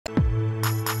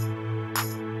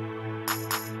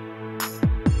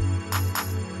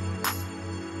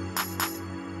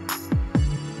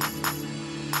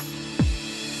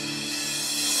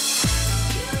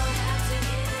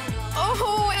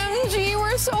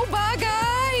So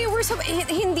bagay!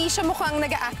 Hindi siya mukhang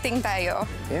nag-acting tayo.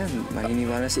 Yan,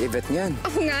 maniniwala si Yvette niyan.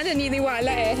 Ako nga,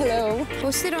 naniniwala eh. Hello.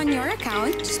 Post it on your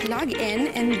account, just log in,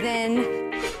 and then...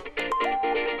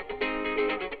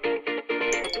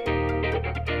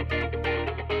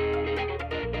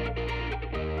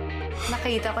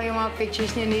 Nakita ko yung mga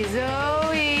pictures niya ni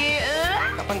Zoe.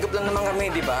 Kapanggap lang naman kami,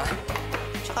 di ba?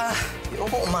 Tsaka, hindi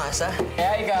ko umasa.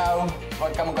 Kaya ikaw,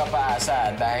 huwag ka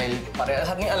magpapaasa dahil parehas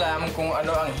natin alam kung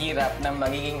ano ang hirap ng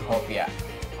magiging hopya.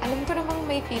 Alam ko namang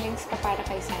may feelings ka para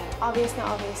kay Sam. Obvious na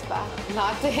obvious ba?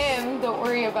 Not to him. Don't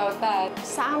worry about that.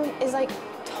 Sam is like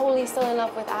totally still in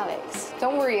love with Alex.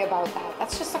 Don't worry about that.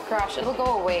 That's just a crush. It'll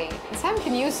go away. And Sam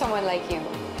can use someone like you.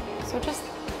 So just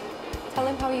tell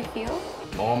him how you feel.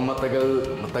 Mukhang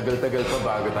matagal-tagal pa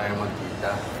bago tayo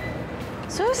magkita.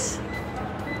 Sus!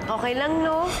 Okay lang,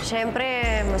 no?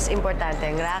 Siyempre, mas importante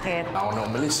ang racket. Ako na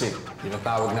umalis eh.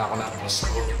 Tinatawag na ako na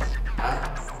ha?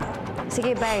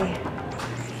 Sige, bye.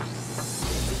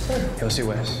 Ikaw si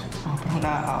Wes. Parang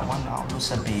naaawa na ako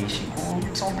sa beshi ko.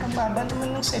 Sobrang baba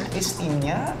naman ng self-esteem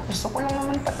niya. Gusto ko lang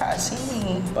naman pataasin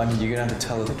eh. But you're gonna have to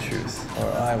tell her the truth,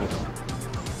 or I will.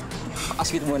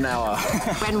 Askit mo na ako.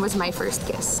 When was my first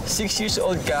kiss? 6 years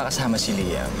old ka kasama si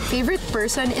Liam. Favorite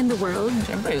person in the world?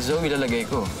 Siyempre, Zoe lalagay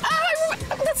ko.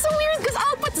 That's so weird because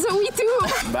I'll put Zoe too.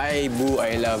 Bye, Boo.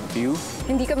 I love you.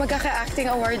 Hindi ka magkaka-acting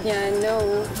award niyan,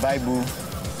 no. Bye, Boo.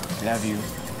 Love you.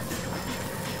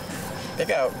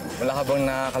 Teka, wala ka bang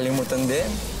nakakalimutan din?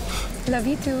 Love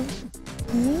you too.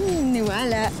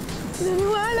 Niwala.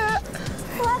 Niwala.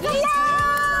 Wala!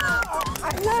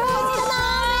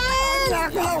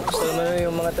 Gusto naman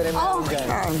yung mga tanim na ugan.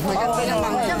 Maganda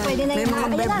naman. Pwede na yung mga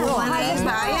bebo.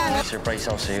 Surprise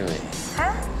ako sa'yo eh. Ha?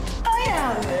 Hi,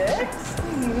 Alex.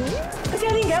 Kasi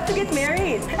aling gap to get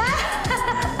married.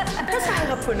 Mas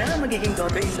harap ko na magiging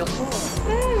daughter-in-law ko.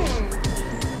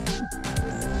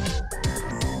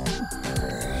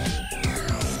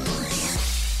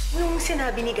 Nung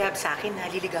sinabi ni Gab sa akin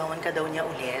na liligawan ka daw niya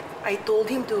ulit, I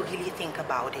told him to really think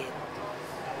about it.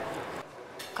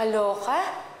 Kaloka?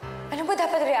 Ano ba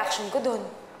dapat reaction ko dun?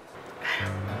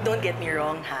 Don't get me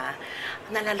wrong, ha?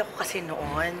 Naalala ko kasi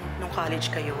noon, nung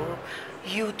college kayo,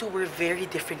 you two were very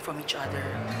different from each other.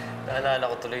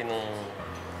 Naalala ko tuloy nung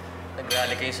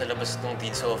nag-rally kayo sa labas ng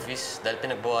dean's office dahil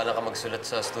pinagbawalan ka magsulat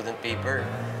sa student paper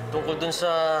tungkol dun sa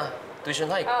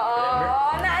tuition hike.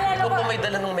 Oo, naalala ko. Ikaw pa may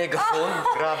dala ng megaphone.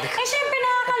 Grabe ka. Eh, syempre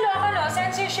nakakaloka, no?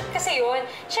 Censorship kasi yun.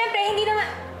 Syempre, hindi naman...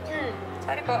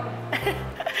 sorry po.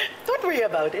 Don't worry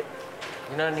about it.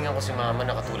 Hinaningan ko si Mama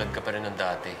na katulad ka pa rin ng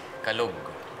dati. Kalog.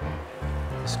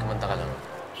 Mas kumanta ka lang.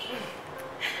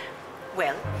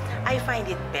 Well, I find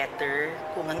it better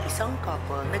kung ang isang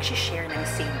couple nagsishare ng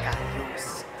same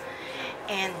values.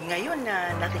 And ngayon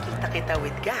na nakikita kita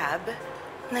with Gab,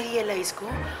 na-realize ko,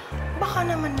 baka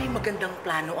naman may magandang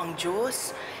plano ang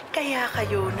Diyos, kaya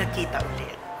kayo nagkita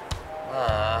ulit.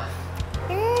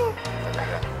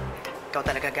 Talaga. Ikaw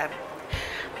talaga, Gab.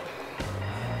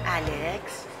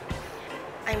 Alex,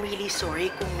 I'm really sorry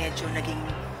kung medyo naging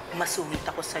masungit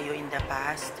ako sa'yo in the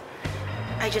past.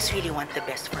 I just really want the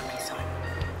best for my son.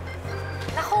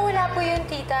 Naku, wala po yun,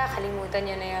 tita. Kalimutan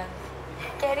niya na yan.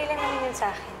 Carry lang naman yun sa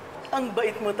akin. Ang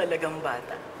bait mo talagang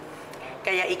bata.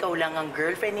 Kaya ikaw lang ang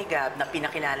girlfriend ni Gab na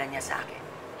pinakilala niya sa akin.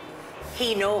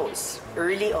 He knows,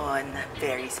 early on,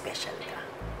 very special ka.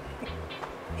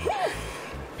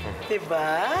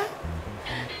 Diba?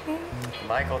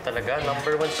 Ma, ikaw talaga. #1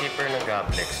 shipper ng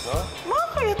Gablex, no?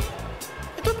 Bakit?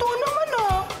 Totoo naman,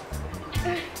 ah.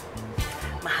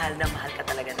 Mahal na mahal ka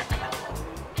talaga ng anak mo.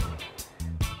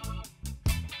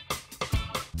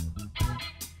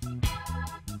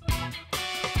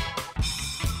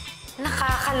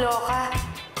 Nakakaloka.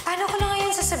 Paano ko na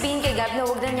ngayon sasabihin kay Gab na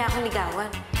huwag na niya akong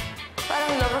ligawan?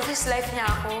 Parang love of his life niya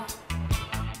ako.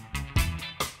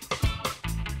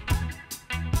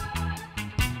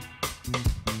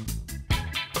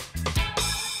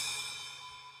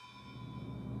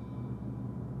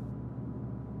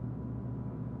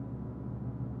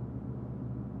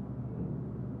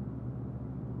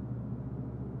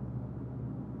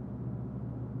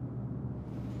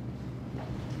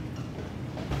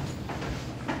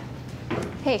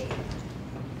 Hey.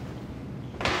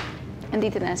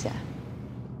 Andito na siya.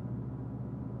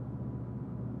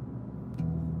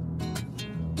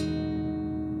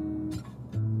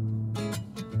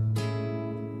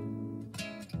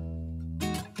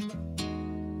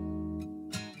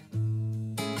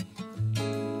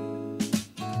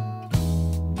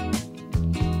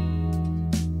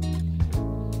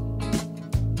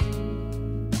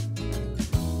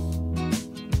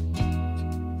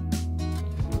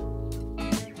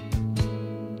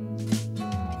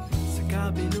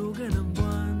 kabilugan ng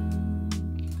buwan,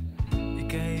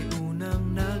 ika'y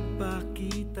unang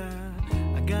nagpakita,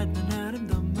 agad na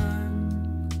naramdaman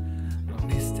ang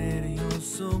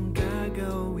misteryosong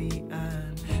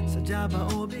gagawian. Sadya ba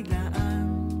o biglaan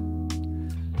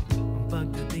ang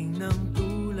pagdating ng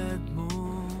tulad mo?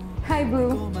 Hi,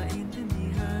 Boo. Ko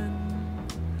maintindihan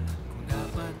kung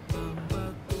dapat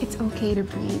bang It's okay to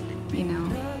breathe, you know.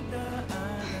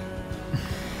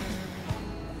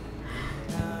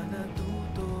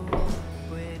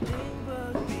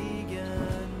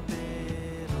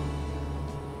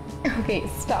 Okay,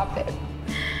 stop it.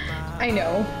 I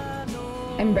know.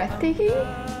 I'm breathtaking.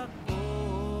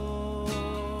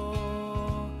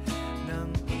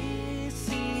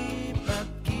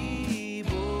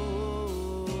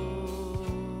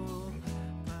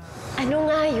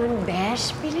 Ano nga yun,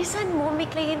 Besh? Bilisan mo, may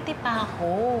kliyente pa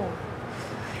ako.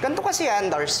 Ganito kasi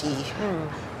yan, Darcy.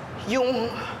 Yung...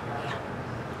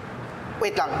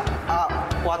 Wait lang.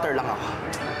 Water lang ako.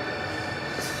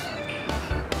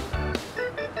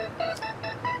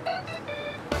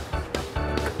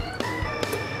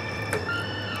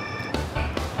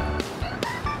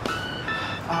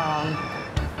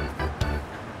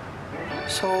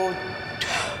 So...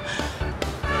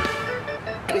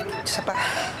 Wait, isa pa.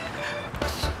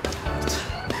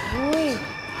 Uy,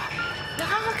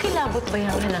 nakakakilabot ba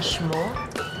yung hanash mo?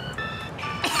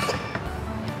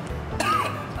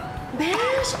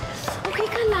 Besh, okay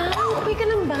ka lang? Okay ka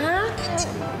lang ba?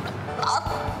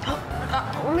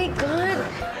 Oh my God.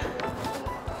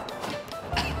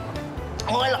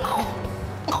 Okay lang ako.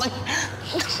 Okay.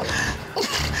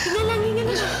 Hinga lang, hinga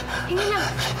lang. Hinga lang.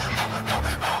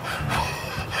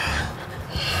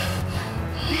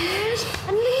 Besh,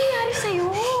 ano nangyayari sa'yo?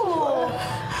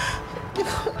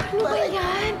 Ano ba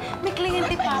yan? May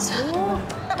kliyente pa ako.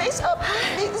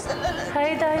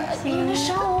 Hi, Darcy. Ayun na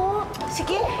siya, oh.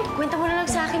 Sige, kwenta mo na lang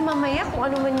sa akin mamaya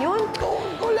kung ano man yun.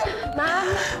 Ma'am,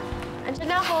 andyan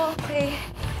na ako. Okay.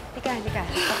 Halika.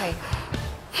 Okay.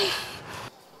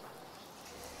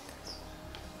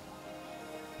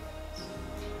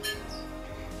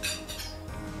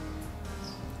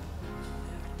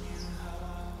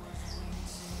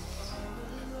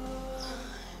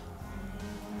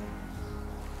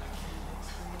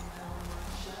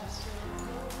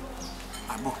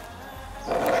 Abo.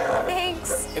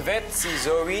 Thanks. Yvette, si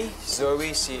Zoe.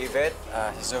 Zoe, si Yvette.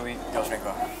 Si Zoe, girlfriend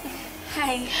ko.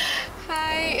 Hi.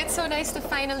 Hi, it's so nice to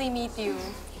finally meet you.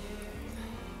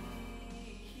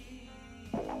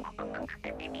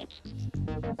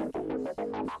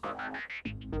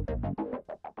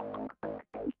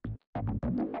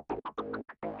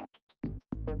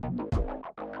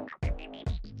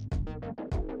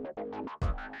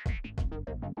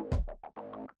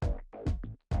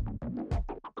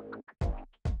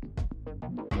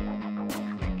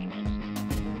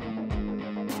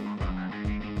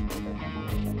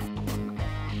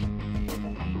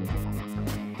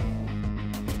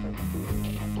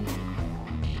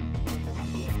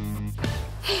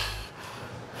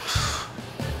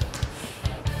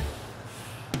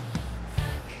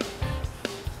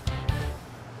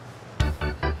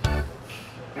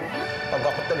 Pag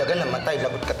ako talaga namatay,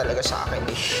 lagot ka talaga sa akin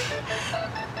eh.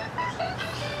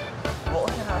 Oo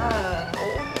na.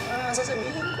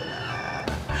 Sasabihin ko na.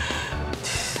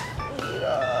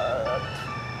 Hirap.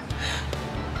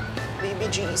 Baby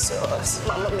Jesus,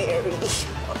 Mama Mary.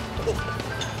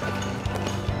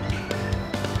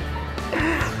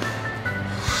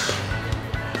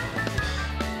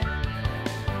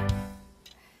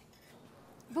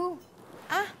 Boo.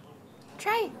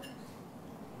 Try.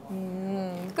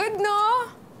 Good, no?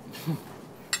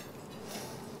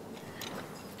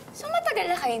 So,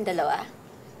 matagal na kayong dalawa?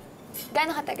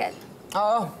 Gaano katagal?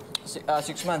 Oo,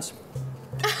 6 months.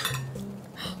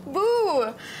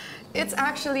 Boo! It's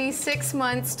actually 6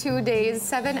 months, 2 days,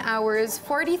 7 hours,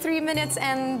 43 minutes,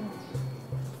 and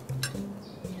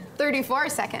 34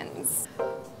 seconds.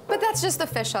 But that's just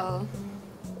official.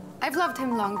 I've loved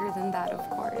him longer than that, of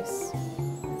course.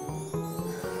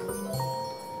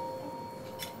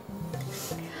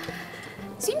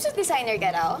 Swimsuit designer ka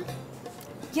raw?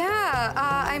 Yeah,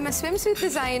 I'm a swimsuit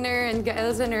designer and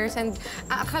Gael's a nurse, and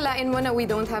akalain mo na we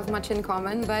don't have much in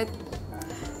common, but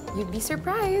you'd be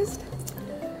surprised.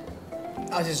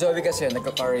 Si Zoe kasi,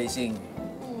 nagka-car racing.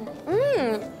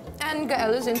 And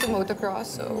Gael is into motocross,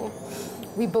 so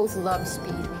we both love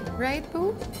speed. Right,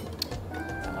 Boo?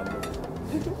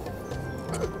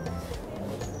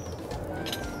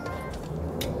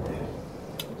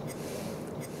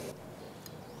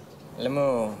 Alam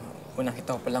mo, una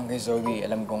kita ko pa lang kay Zoe,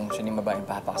 alam kong siya yung babaeng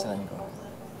papakasalan ko.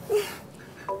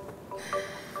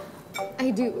 I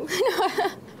do.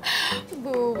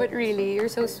 Boo, but really, you're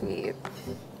so sweet.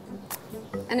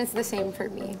 And it's the same for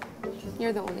me.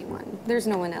 You're the only one. There's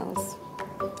no one else.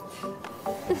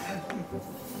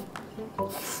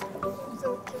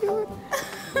 So cute.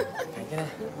 Kaya na.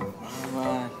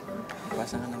 Mama,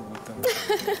 basa ka ng buto.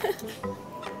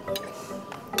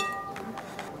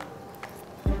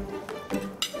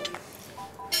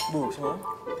 Bu, gusto mo?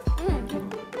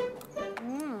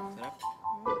 Sarap?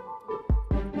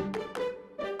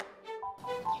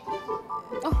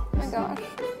 Oh my gosh.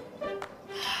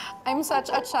 I'm such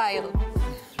a child.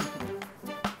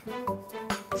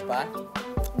 Spa?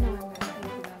 No, I'm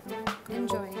good.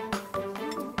 Enjoy.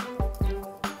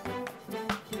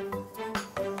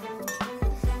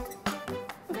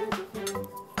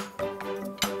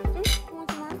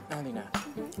 Hindi na.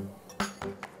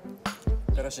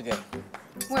 Pero sige.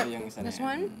 What? Yung isa na This yan.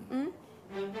 one? Mm?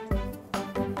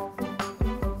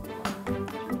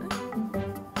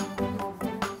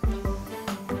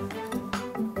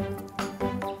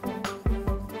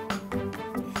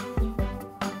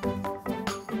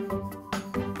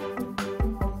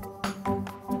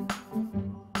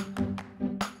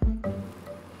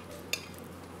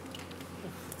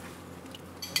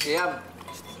 Kaya,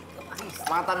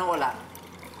 mga tanong ko lang,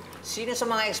 sino sa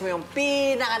mga ex mo yung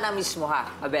pinaka-na-miss mo,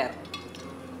 ha? Aber?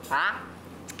 Ha?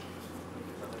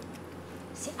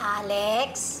 Si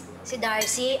Alex, si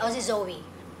Darcy, o si Zoe?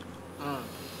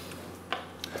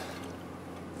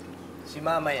 Si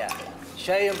Mamaya.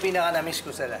 Siya yung pinaka-namiss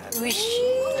ko sa lahat. Wish!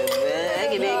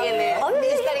 Gili-gili.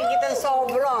 Miss ka rin kita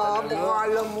sobra, baka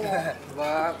alam mo.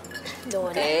 Diba?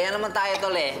 Doon. Eh, ano naman tayo,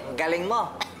 tol, eh. Galing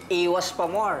mo. Iwas pa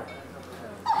more.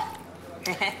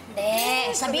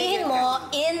 Hindi, sabihin mo,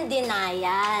 in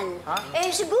denial. Eh,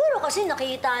 siguro kasi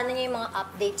nakita na niya yung mga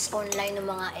updates online ng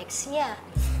mga ex niya.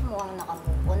 Mukhang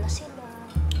nakamove na sila.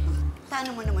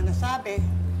 Paano mo naman nasabi?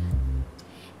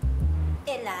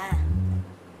 Ella,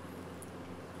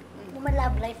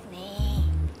 love life na eh.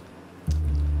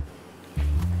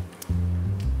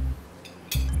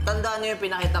 Tandaan niyo yung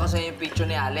pinakita ko sa inyo yung picture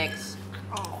ni Alex.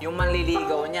 Yung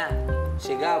manliligaw niya,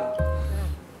 si Gab.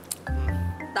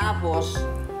 Tapos,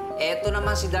 eto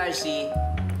naman si Darcy,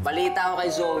 balita ko kay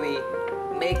Zoe,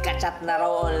 may kachat na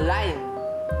raw online.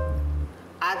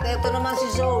 At eto naman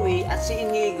si Zoe at si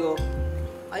Inigo,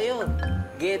 ayun,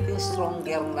 getting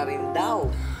stronger na rin daw.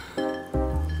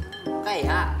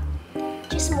 Kaya,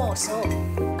 Chismoso.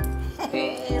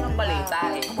 yun ang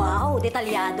balita eh. Wow,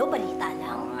 detalyado, balita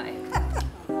lang.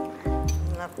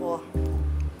 Naku.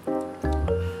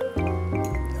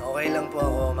 Okay lang po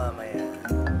ako mamaya.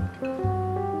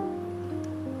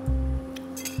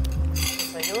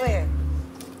 Sa'yo eh.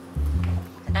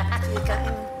 Sige,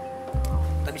 kain.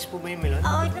 Tamis po ba yung melon?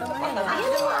 Oo, ito naman.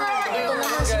 Ito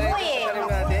naman si Boy eh. Tanim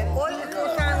natin? Oy, ito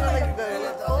sana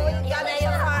nag-ganito. Yan na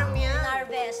yung farm yan.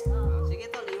 harvest. Sige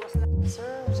tol, iwas lang.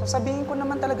 Sir, sasabihin ko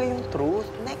naman talaga yung truth.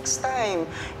 Next time,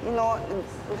 you know,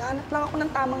 naghanap lang ako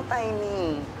ng tamang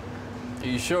timing. Are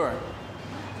you sure?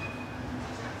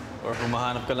 Or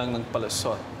humahanap ka lang ng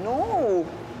palusot? No!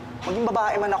 Maging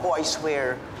babae man ako, I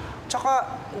swear. Tsaka,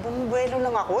 bumubuelo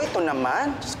lang ako. Ito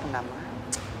naman. Diyos ko naman.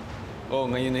 Oh,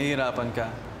 ngayon nahihirapan ka.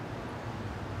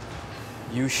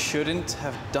 You shouldn't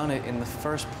have done it in the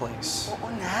first place. Oo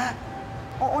na.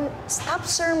 Oo, stop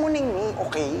sermoning me,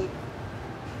 okay?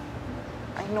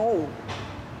 I know.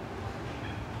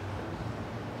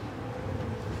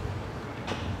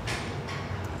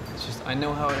 It's just, I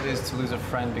know how it is to lose a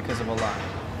friend because of a lie.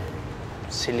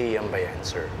 Si Liam ba yan,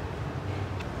 sir?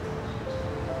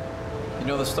 You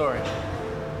know the story.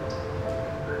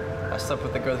 I slept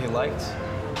with the girl he liked.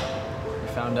 He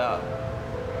found out.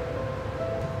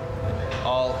 And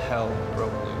all hell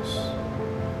broke loose.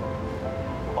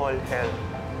 All hell.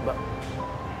 But...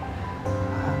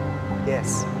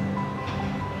 yes.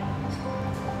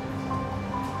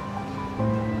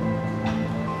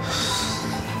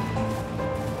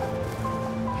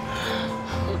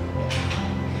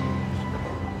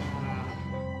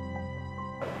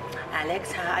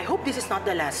 Alex, ha? I hope this is not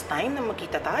the last time na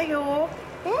magkita tayo.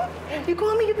 You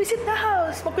call me, you visit the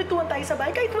house. Magkwentuhan tayo sa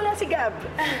bahay kahit wala si Gab.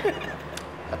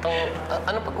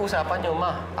 Anong pag-uusapan niyo,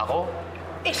 Ma? Ako?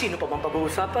 Eh, sino pa bang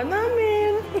pag-uusapan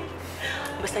namin?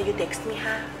 Basta you text me,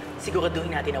 ha?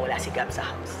 Siguraduhin natin na wala si Gab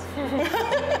sa house.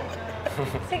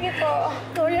 Sige po.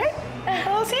 Alright?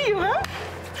 I'll see you, ha?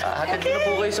 Hatid ko na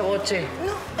po kayo sa kotse.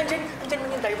 No, andyan mo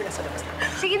yung driver na sa labas.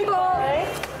 Sige po.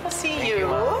 Alright? I'll see you.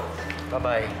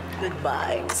 Bye-bye.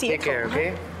 Goodbye. See you. Take care,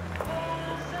 okay?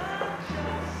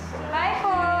 Bye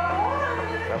po.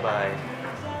 Bye-bye.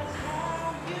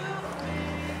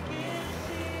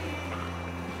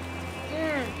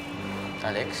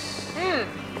 Alex?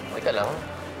 Okay ka lang?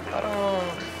 Parang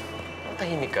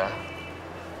tahimik ka.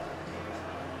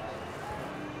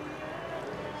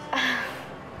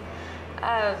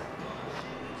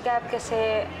 Gab,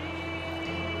 kasi...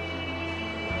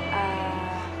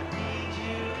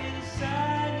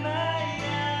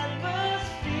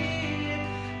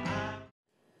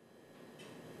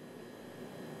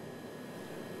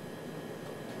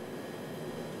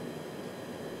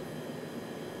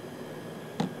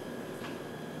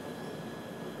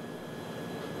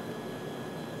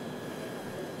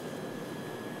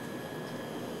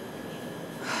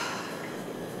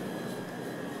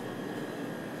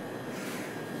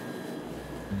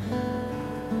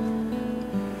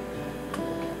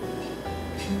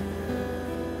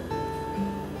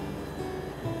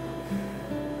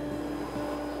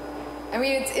 I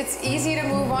mean, it's easy to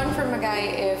move on from a guy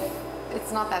if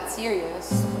it's not that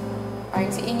serious.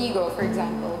 Parang si Inigo, for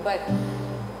example. But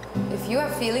if you have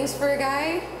feelings for a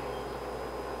guy,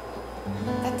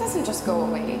 that doesn't just go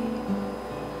away.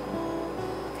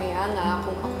 Kaya nga,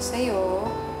 kung ako sa'yo,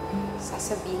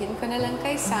 sasabihin ko na lang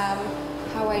kay Sam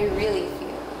how I really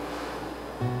feel.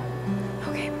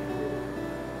 Okay.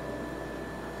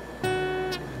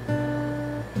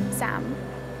 Sam.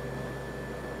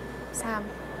 Sam.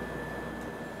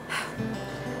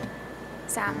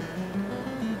 Sam.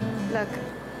 Look,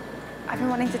 I've been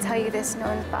wanting to tell you this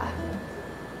noon pa.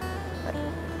 But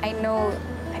I know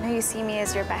you see me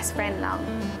as your best friend lang.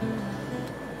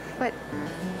 But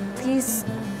please,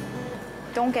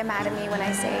 don't get mad at me when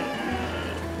I say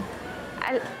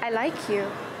I like you.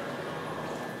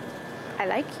 I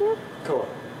like you? Ikaw,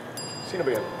 sino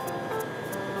ba yan?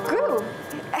 Gru!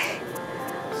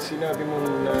 Sinabi mo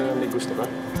na may gusto ka?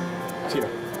 Sino?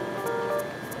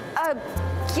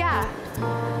 Yeah.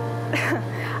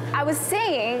 I was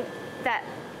saying that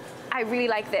I really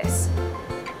like this.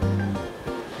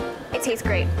 It tastes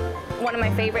great. One of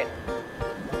my favorite.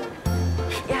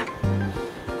 Yeah.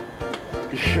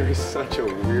 You're such a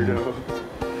weirdo.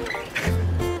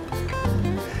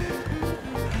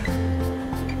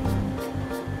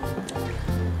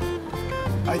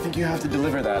 I think you have to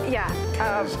deliver that. Yeah.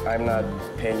 Because I'm not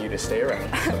paying you to stay around,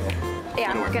 so...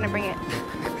 Yeah, I'm gonna bring it.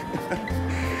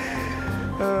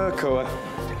 Koa.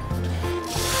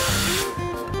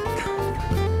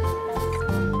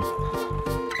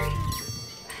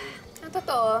 Ang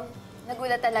totoo,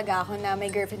 nagulat talaga ako na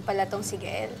may girlfriend pala tong si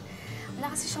Gael.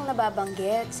 Wala kasi siyang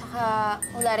nababanggit, saka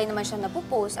wala rin naman siyang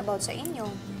napopost about sa inyo.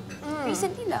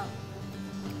 Recently lang.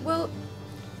 Well,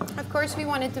 of course, we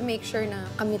wanted to make sure na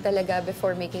kami talaga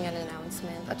before making an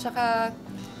announcement. At saka,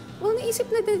 well, naisip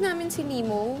na din namin si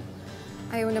Nemo.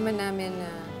 Ayaw naman namin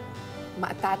na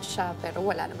ma-attach siya, pero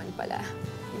wala naman pala.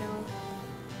 You know?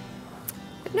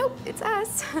 But nope, it's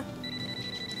us.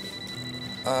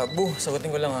 Bu, sagutin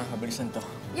ko lang ha. Mabilisan to.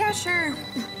 Yeah, sure.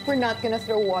 We're not gonna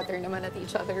throw water naman at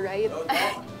each other, right?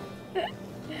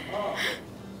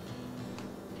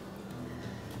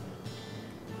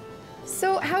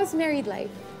 So, how's married life?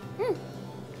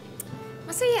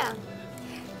 Masaya.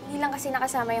 Hindi lang kasi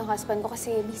nakasama yung husband ko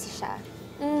kasi busy siya.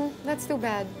 That's too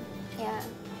bad. Yeah.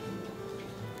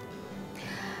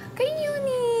 Kayo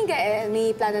ni Gael,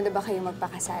 may plano na ba kayo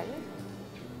magpakasal?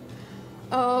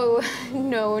 Oh,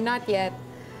 no, not yet.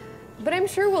 But I'm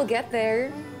sure we'll get there.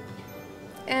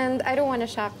 And I don't want to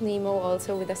shock Nemo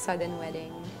also with a sudden wedding.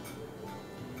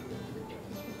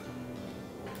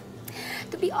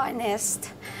 To be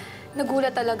honest,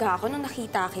 nagulat talaga ako nung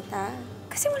nakita kita.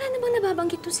 Kasi wala namang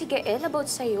nababanggit to si Gael about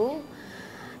sa'yo.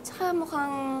 Tsaka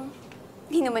mukhang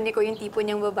hindi naman ikaw yung tipo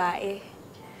niyang babae.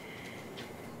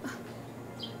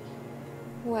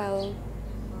 Well,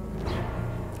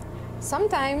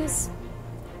 sometimes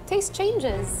taste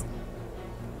changes.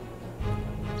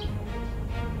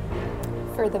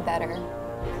 For the better.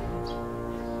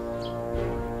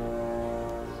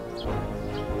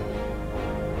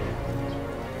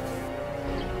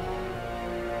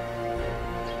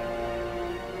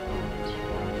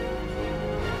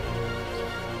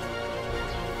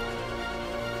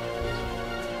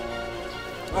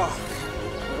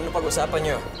 Ano pag-usapan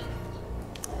niyo?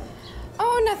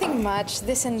 Oh, nothing much.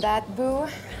 This and that, boo.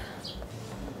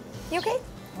 You okay?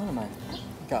 Oo naman.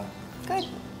 Ikaw? Good.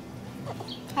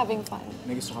 Having fun.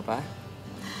 May gusto ka pa?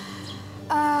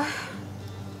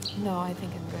 No, I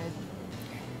think I'm good.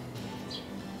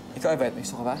 Ikaw, Yvette, may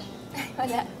gusto ka pa?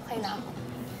 Wala, okay na ako.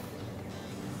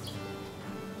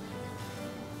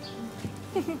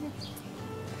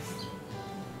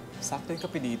 Sakto yung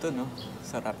kape dito, no?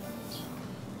 Sarap.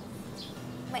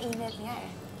 Mainit nga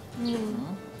eh.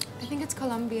 I think it's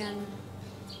Colombian.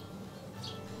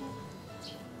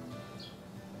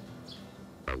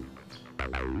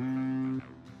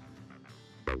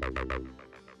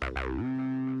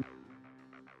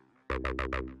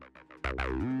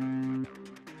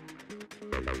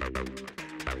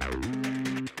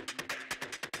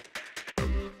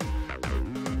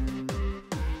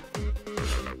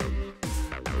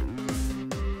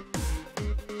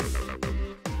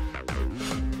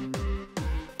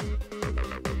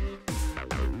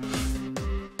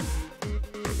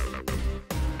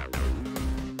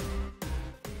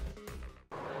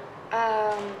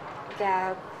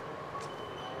 Gab.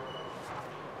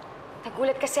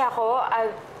 Nagulat kasi ako.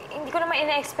 Hindi ko naman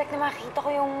ina-expect na makikita ko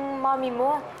yung mommy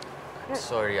mo.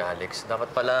 Sorry, Alex. Dapat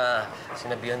pala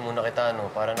sinabihan muna kita, no?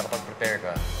 Para nakapag-prepare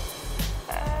ka.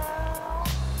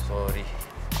 Sorry.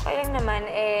 Okay lang naman.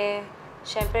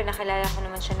 Siyempre, nakilala ko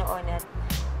naman siya noon at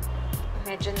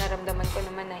medyo naramdaman ko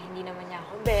naman na hindi naman niya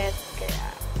ako bet. Kaya,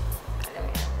 alam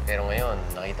mo yan. Pero ngayon,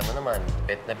 nakita mo naman,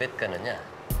 bet na bet ka na niya.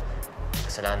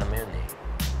 Kasalanan mo yun, eh.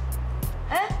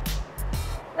 Ha?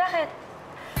 Bakit?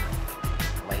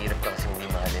 Mahirap ka kasing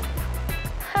hindi mahalin.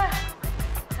 Ha?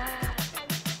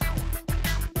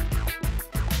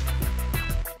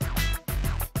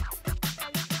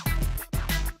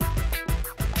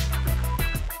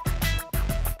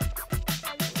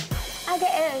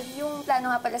 Gael, yung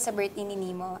plano nga pala sa birthday ni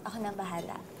Nemo, ako na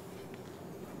bahala.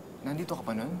 Nandito ka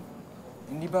pa nun?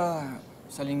 Hindi ba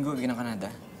sa linggo bigyan ng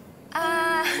Canada?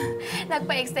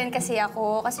 Nagpa-extend kasi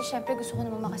ako kasi syempre gusto ko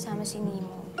naman makasama si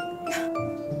Nemo.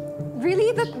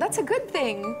 Really? That's a good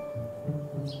thing.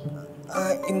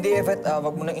 Hindi, Evat.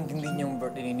 Wag mo nang intindihin yung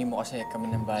birthday ni Nemo kasi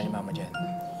kami ng bahay ni Mama dyan.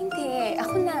 Hindi,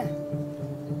 ako na.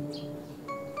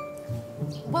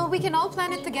 Well, we can all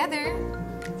plan it together.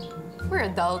 We're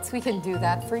adults. We can do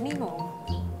that for Nemo.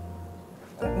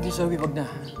 Hindi, Zoe. Wag na.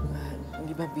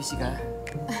 Hindi ba busy ka?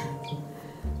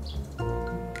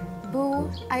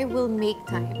 Boo, I will make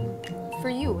time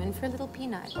for you and for little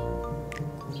Peanut.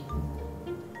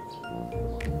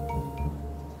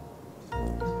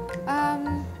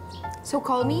 So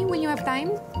call me when you have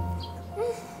time?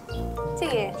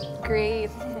 Sige. Great.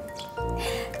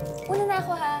 Una na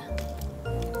ako, ha?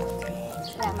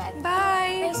 Salamat.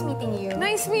 Bye! Nice meeting you.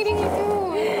 Nice meeting you,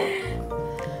 too!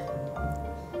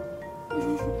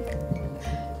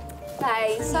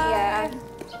 Bye. See ya.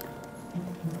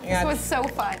 This was so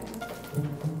fun.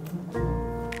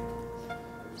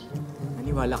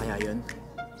 Naniwala kaya yun?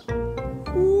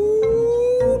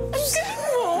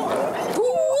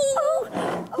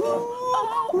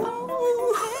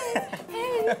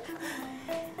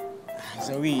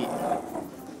 Zoe,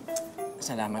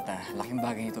 salamat Laking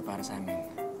bagay ito para sa amin.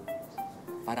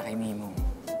 Para kay Nemo.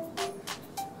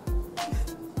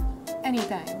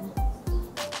 Anytime.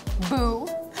 Boo!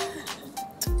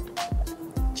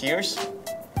 Cheers!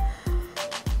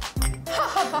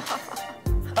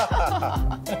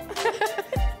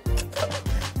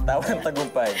 Tawa ng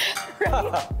tagumpay.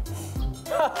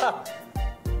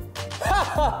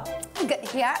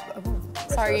 Yeah.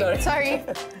 Sorry.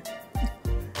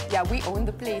 Yeah, we own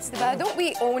the place, diba? Don't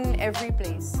we own every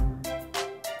place?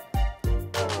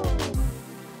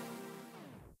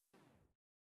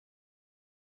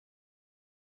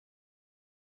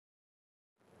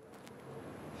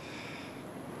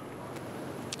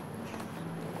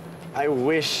 I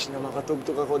wish na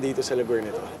makatugtog ako dito sa lugar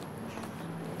nito.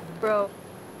 Bro,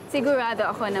 sigurado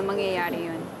ako na mangyayari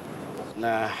yun.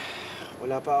 Na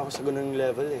wala pa ako sa ganung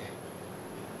level eh.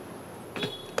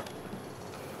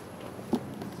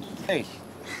 Hey.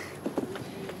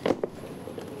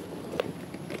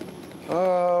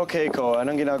 Okay, Ko.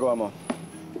 Anong ginagawa mo?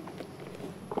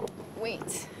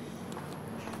 Wait.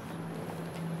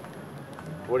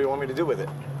 What do you want me to do with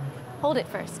it? Hold it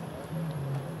first.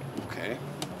 Okay.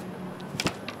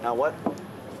 Now what?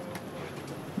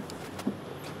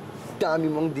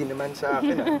 Dami mong di naman sa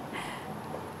akin,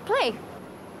 Play.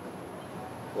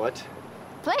 What?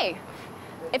 Play.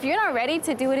 If you're not ready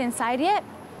to do it inside yet,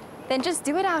 then just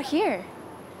do it out here.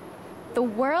 The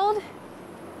world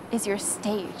is your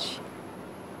stage.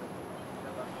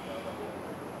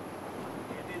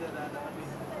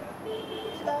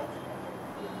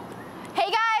 Hey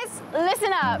guys,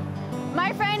 listen up.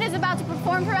 My friend is about to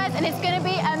perform for us and it's gonna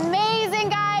be amazing,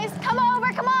 guys. Come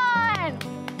over, come on.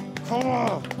 Come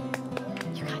on.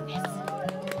 You got this.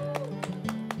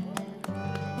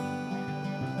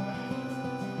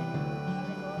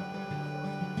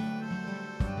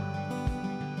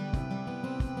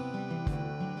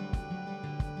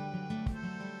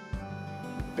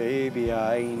 Baby,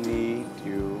 I need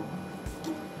you.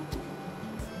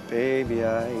 Baby,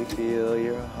 I feel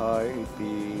your heart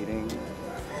beating.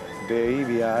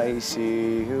 Baby, I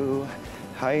see you.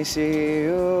 I see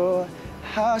you.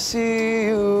 I see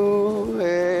you.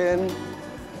 And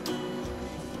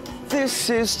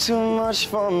this is too much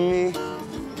for me.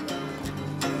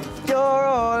 You're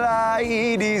all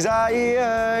I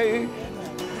desire.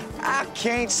 I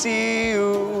can't see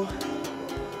you.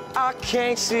 I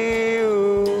can't see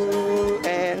you.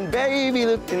 And baby,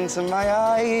 look into my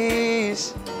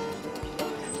eyes.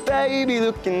 Baby,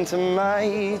 look into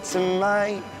my.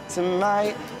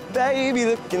 Baby,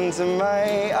 look into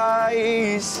my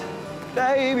eyes.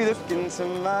 Baby, look into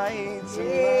my.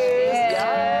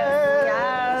 Yes!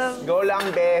 Go lang,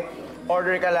 be.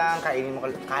 Order ka lang, kainin mo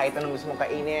kahit anong gusto mong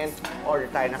kainin. Order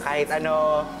tayo ng kahit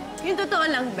ano. Yung totoo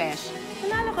lang, Besh.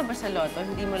 Nanalo ka ba sa loto?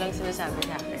 Hindi mo lang sinasabi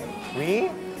sa akin. We?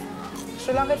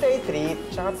 Gusto lang kita i-treat.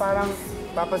 Tsaka parang,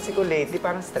 papansin ko lately,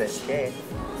 parang stress ka eh.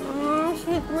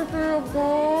 Sweet mo talaga.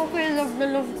 Kaya love na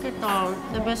love kita.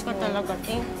 The best ka talaga,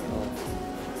 thank you.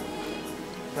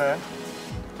 Ha?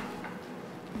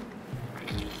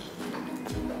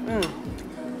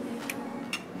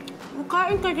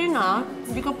 Kain ka din, ha?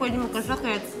 Hindi ka pwede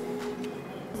magkasakit.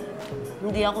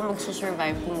 Hindi ako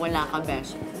magsusurvive kung wala ka,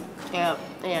 Besh. Kaya,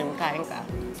 ayan, kain ka.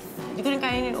 Hindi ko rin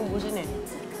kainin ubusin eh.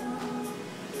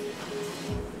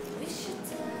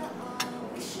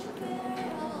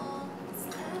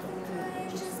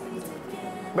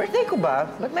 Birthday ko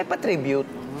ba? Ba't may pa-tribute?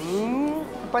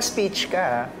 Pa-speech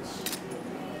ka,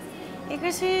 Eh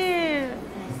kasi,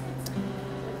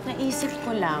 naisip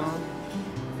ko lang,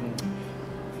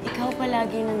 ikaw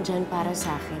palagi nandyan para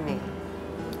sa akin eh.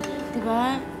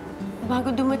 Diba?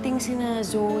 Bago dumating sina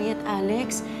Zoe at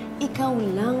Alex, ikaw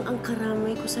lang ang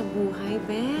karamay ko sa buhay,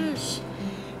 Besh.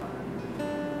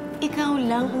 Ikaw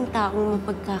lang ang taong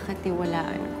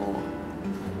mapagkakatiwalaan ko.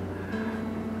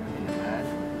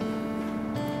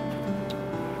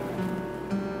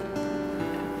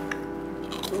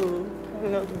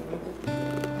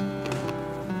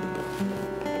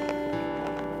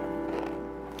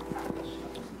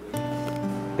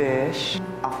 Besh,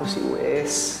 ako si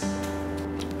Wes.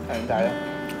 Ayun tayo.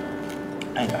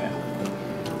 Ayun tayo.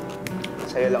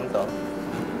 Sa'yo lang to.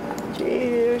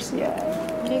 Cheers! Yeah!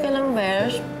 Hindi ka lang,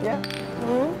 Besh. Yeah.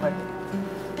 Okay.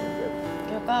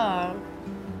 Kaya ka,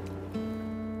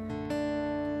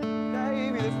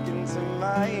 Baby, look into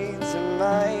my.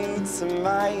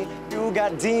 You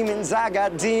got demons, I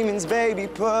got demons, baby,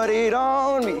 put it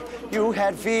on me. You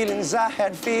had feelings, I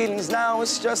had feelings, now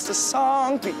it's just a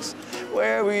song piece.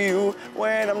 Where were you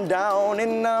when I'm down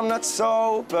and I'm not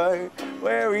sober?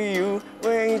 Where were you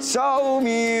when you told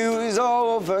me it was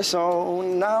over? So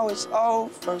now it's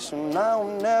over, so now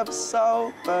I'm never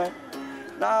sober.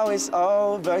 Now it's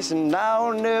over, so now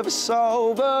I'm never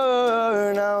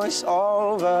sober. Now it's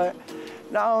over,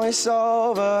 now it's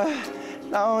over.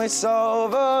 Now it's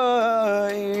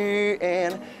over,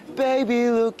 and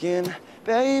baby looking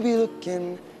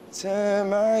to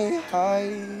my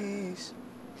eyes.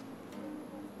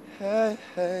 Hey,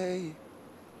 hey.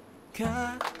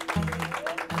 Kahit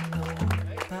ano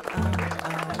pa ang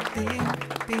ating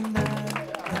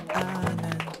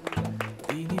pinagdaanan,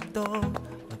 di nito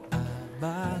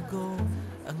mababago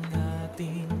ang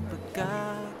ating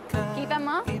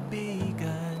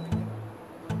pagkakaibigan.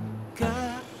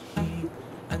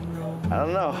 I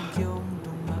don't know.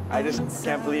 I just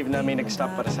can't believe na may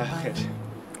nag-stop para sa akin.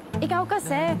 Ikaw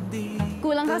kasi,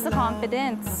 kulang ka sa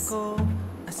confidence.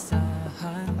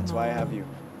 That's why I have you.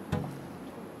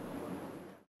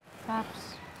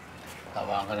 Paps.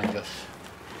 Tawaan ka ng Diyos.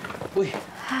 Uy,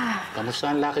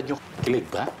 kamusta ang lakad niyo? Kilig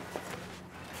ba?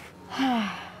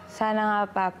 Sana nga,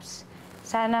 Paps.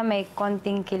 Sana may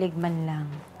konting kilig man lang.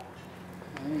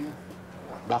 Ay,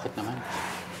 bakit naman?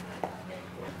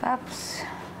 Paps,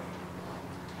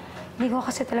 hindi ko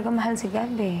kasi talaga mahal si Gab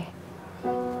eh.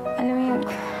 Alam mo yung...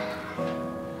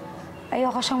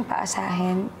 Ayoko siyang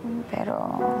paasahin, pero...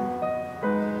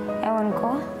 Ewan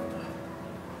ko.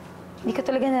 Hindi ko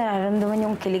talaga nararamdaman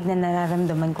yung kilig na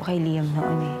nararamdaman ko kay Liam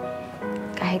noon eh.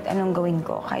 Kahit anong gawin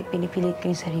ko, kahit pinipilit ko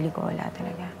yung sarili ko, wala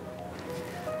talaga.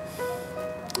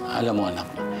 Alam mo, anak,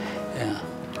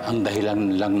 ang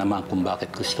dahilan lang naman kung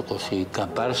bakit gusto ko si Gab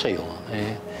para sa'yo,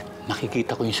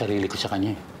 nakikita ko yung sarili ko sa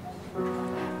kanya.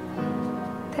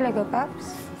 Talaga,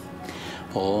 Paps?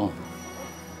 Oo.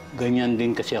 Ganyan din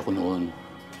kasi ako noon.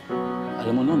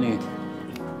 Alam mo noon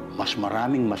mas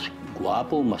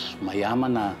gwapo, mas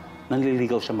mayaman na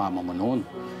nanliligaw sa mama mo noon.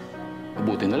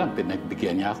 Mabuti na lang,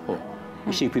 pinagbigyan niya ako.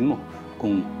 Isipin mo,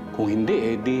 kung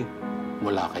hindi, di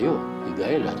wala kayo. Si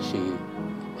Gael at si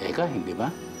Eka, hindi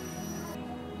ba?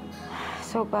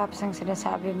 So, Paps, ang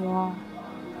sinasabi mo,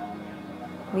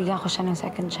 bigyan ko siya ng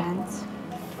second chance?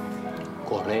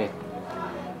 Correct.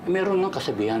 Meron ng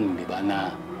kasabihan, di ba,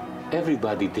 na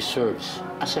everybody deserves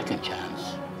a second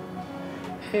chance.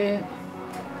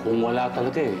 Kung wala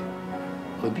talaga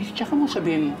O di, tsaka mo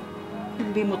sabihin,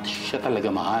 hindi mo siya talaga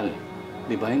mahal.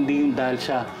 Di ba? Hindi yung dahil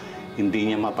sa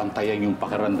hindi niya mapantayan yung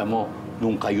pakiramdam mo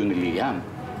nung kayo ni Liam.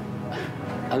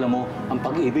 Alam mo, ang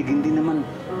pag-ibig hindi naman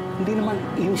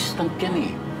instant yan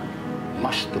eh.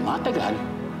 Mas tumatagal,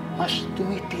 mas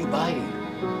tumitibay.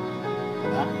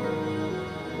 Diba?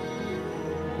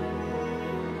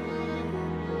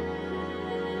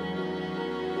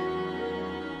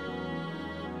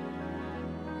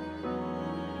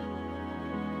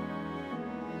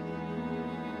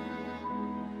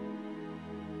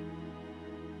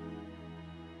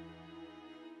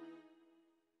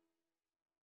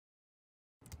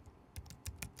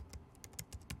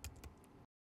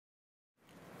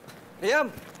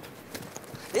 Liam!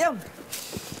 Liam!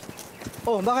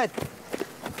 Oh, bakit?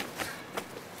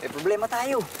 May problema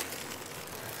tayo.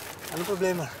 Anong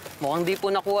problema? Mukhang di po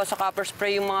nakuha sa copper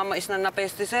spray yung mga mais na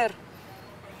napeste, sir.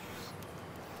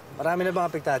 Marami na bang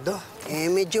apektado?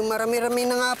 Medyo marami-rami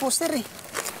na nga po, sir, eh.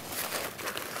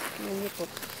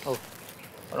 Oh,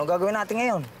 anong gagawin natin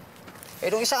ngayon?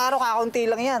 Nung isang araw, kakaunti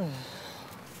lang yan.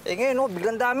 Ngayon,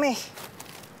 biglang dami.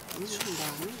 Ang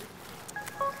dami.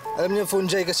 Alam niyo,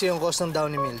 fungi kasi yung cause ng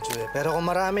downy mildew eh. Pero kung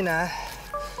marami na,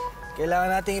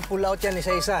 kailangan nating i-pull out yan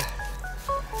isa-isa.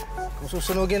 Kung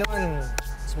susunugin naman,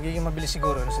 mas magiging mabilis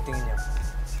siguro. Ano sa tingin niyo?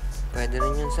 Pwede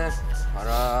rin yan, sir.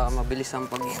 Para mabilis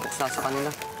ang pag-istaksa sa kanila.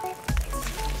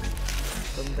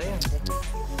 Ganda yan.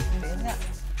 Tingin nga.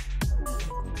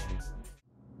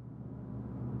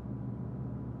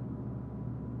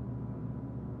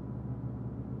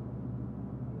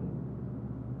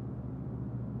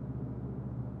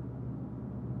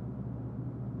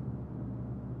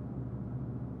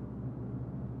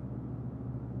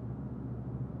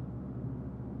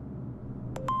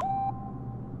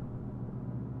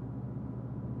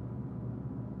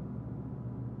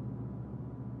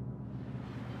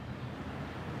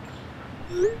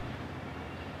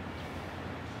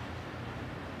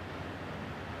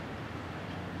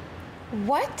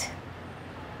 What?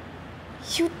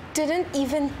 You didn't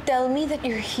even tell me that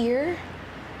you're here?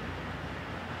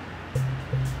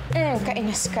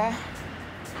 Kainis ka.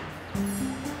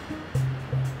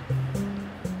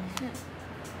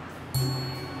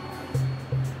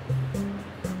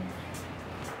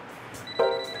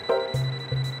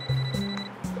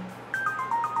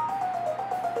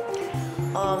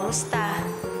 Oh, musta?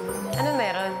 Ano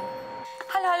meron?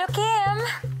 Hello, Kim!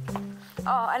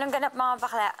 Oh, anong ganap mga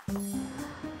bakla?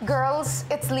 Girls,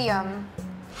 it's Liam.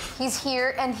 He's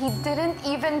here and he didn't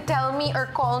even tell me or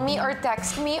call me or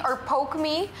text me or poke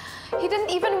me. He didn't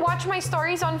even watch my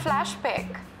stories on Flashpic.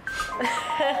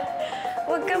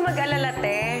 Huwag kang mag-alala,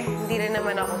 te. Hindi rin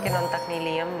naman ako kinontak ni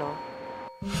Liam, no?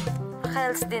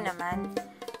 Kels din naman.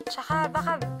 Tsaka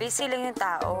baka busy lang yung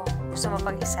tao. Gusto mo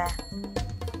pag-isa.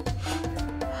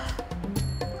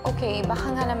 Okay, baka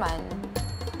nga naman.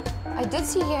 I did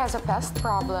see he has a pest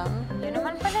problem. Yun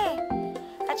naman pala eh.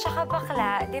 At saka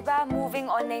bakla, di ba, moving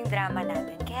on na yung drama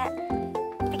natin. Kaya,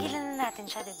 tigilan na natin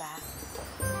siya, di ba?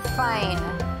 Fine.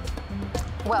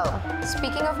 Well,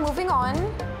 speaking of moving on,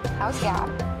 how's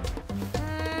Gab?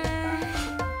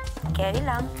 Carry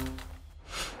lang.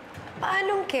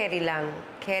 Paanong carry lang?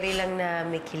 Carry lang na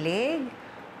may kilig?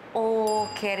 O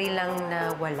carry lang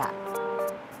na wala?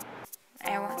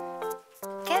 Ewan.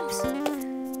 Kebs,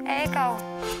 ikaw,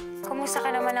 kumusta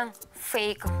ka naman ng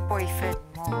fake boyfriend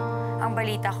mo? Ang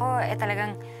balita ko,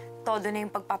 talagang todo na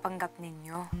yung pagpapanggap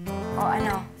ninyo. O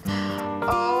ano?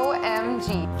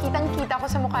 OMG. Kitang-kita ko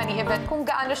sa mukha ni Yvette kung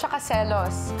gaano siya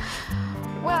kaselos.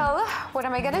 Well, what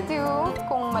am I gonna do?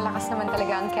 Kung malakas naman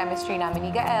talaga ang chemistry namin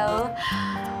ni Gael,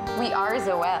 we are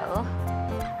Zoel.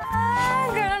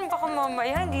 Ganun baka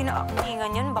mamaya. Hindi na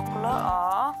actingan yan, bakla,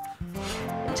 ah.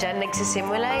 Diyan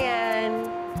nagsisimula yan.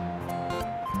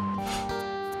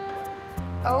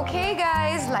 Okay,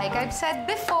 guys, like I've said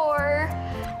before,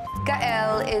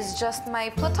 Gael is just my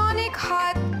platonic,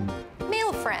 hot male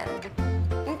friend.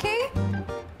 Okay?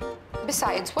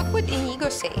 Besides, what would Inigo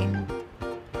say?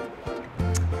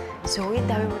 Zoe,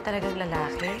 dami mo talagang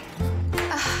lalaki.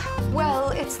 Well,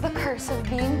 it's the curse of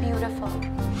being beautiful.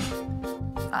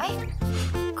 Ay,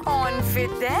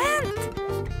 confident!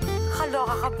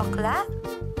 Kaloka ka, bakla?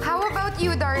 How about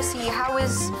you, Darcy? How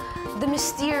is the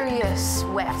mysterious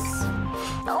Wes?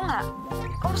 Oo nga.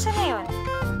 Kumusta na yun?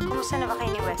 Kumusta na ba kayo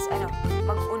ni Wes? Ano,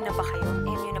 mag-un na ba kayo?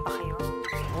 MU na ba kayo?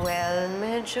 Well,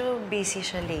 medyo busy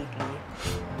siya lately.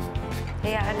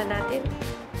 Hayaan na natin.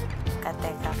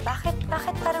 Teka,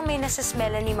 bakit parang may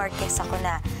nasasmela ni Marquez ako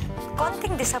na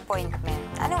konting disappointment?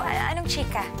 Anong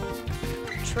chika?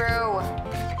 True.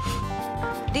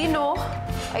 Dino,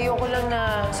 ayoko lang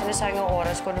na sinasayang ang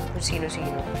oras ko ng kung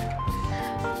sino-sino.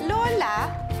 Lola?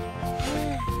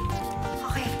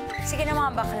 Okay, sige na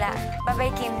mga bakla. Babay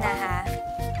Kim na, ha?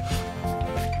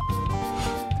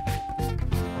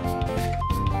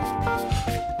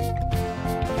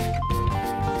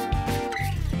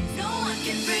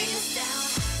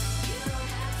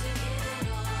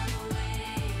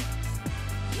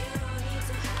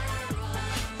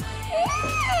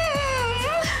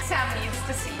 Sam needs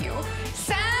to see you.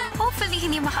 Sam! Hopefully,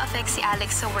 hindi maka-affect si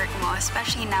Alex sa work mo,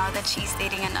 especially now that she's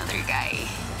dating another guy.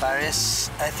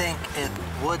 Paris, I think it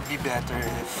would be better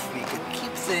if we could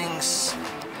keep things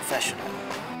professional.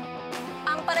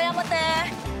 Ang pareha mo, te.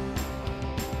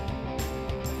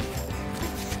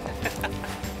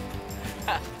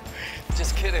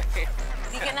 Just kidding.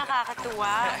 Hindi ka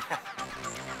nakakatuwa.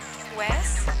 Wes?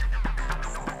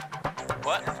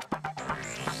 What?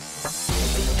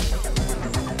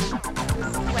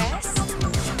 Wes?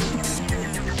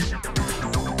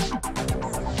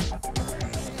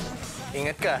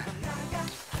 Ingat ka.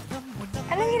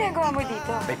 Anong ginagawa mo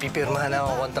dito? May pipirmahan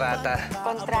akong kontrata.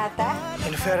 Kontrata?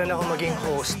 Inoferan ako maging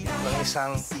host ng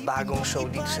isang bagong show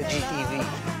dito sa GTV.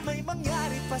 May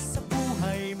mangyari pa sa